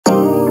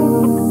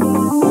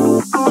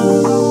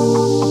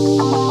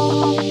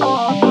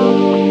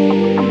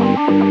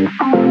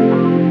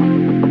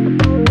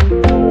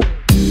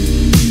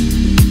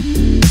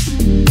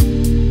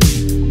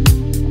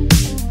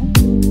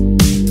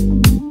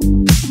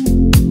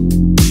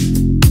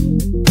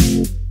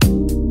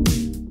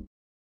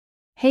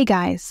Hey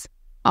guys,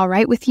 all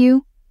right with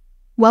you?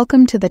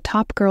 Welcome to the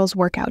Top Girls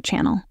Workout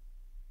channel.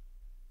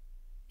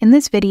 In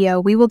this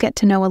video, we will get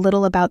to know a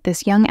little about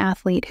this young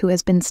athlete who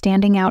has been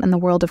standing out in the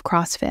world of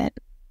CrossFit.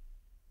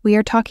 We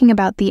are talking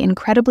about the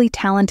incredibly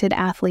talented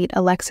athlete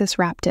Alexis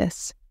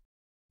Raptis.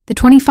 The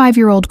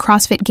 25-year-old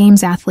CrossFit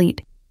Games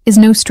athlete is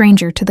no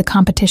stranger to the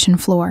competition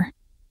floor.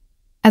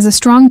 As a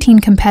strong teen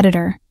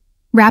competitor,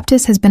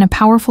 Raptis has been a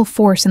powerful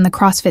force in the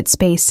CrossFit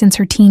space since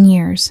her teen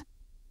years.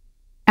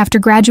 After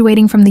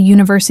graduating from the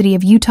University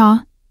of Utah,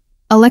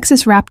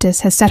 Alexis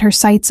Raptis has set her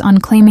sights on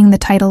claiming the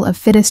title of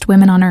Fittest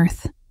Women on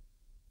Earth.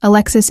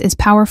 Alexis is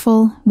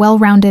powerful,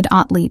 well-rounded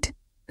ahtlete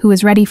who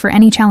is ready for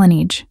any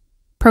challenge: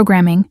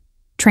 programming,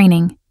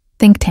 training,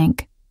 think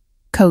tank,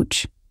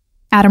 coach.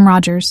 Adam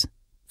Rogers,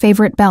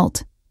 favorite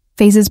belt,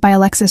 phases by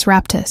Alexis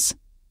Raptis.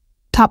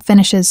 Top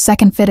finishes: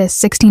 second fittest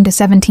 16 to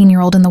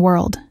 17-year-old in the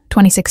world,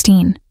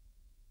 2016.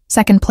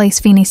 Second place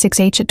Phoenix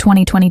 6H at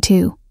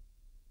 2022.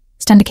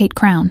 Stendicate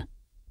crown,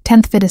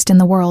 10th fittest in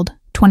the world,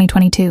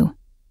 2022.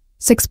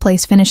 6th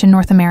place finish in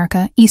North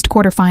America, East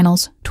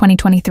quarterfinals,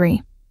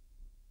 2023.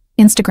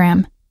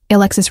 Instagram,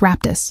 Alexis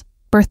Raptis.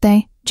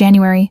 Birthday,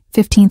 January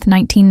 15th,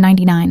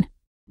 1999.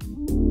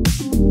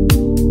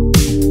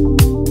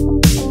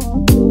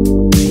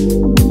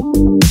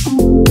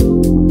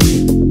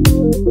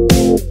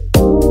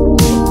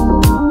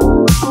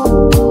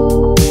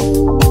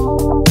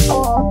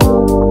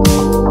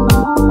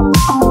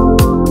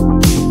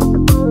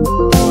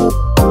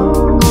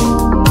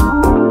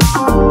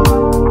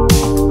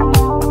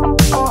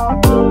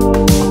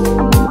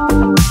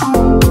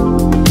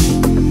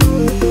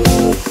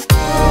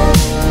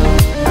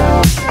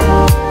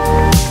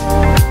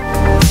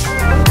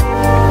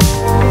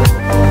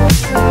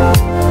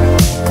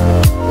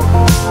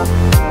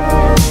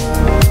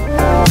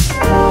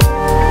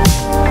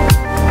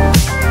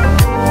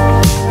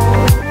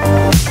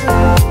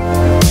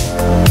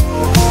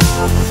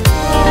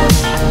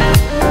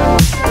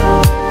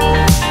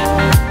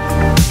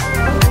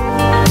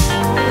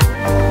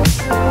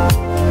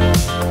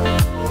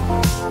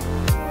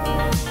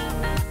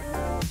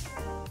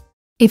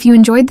 If you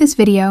enjoyed this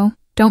video,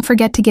 don't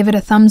forget to give it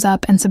a thumbs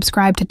up and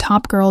subscribe to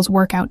Top Girls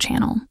Workout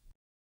channel.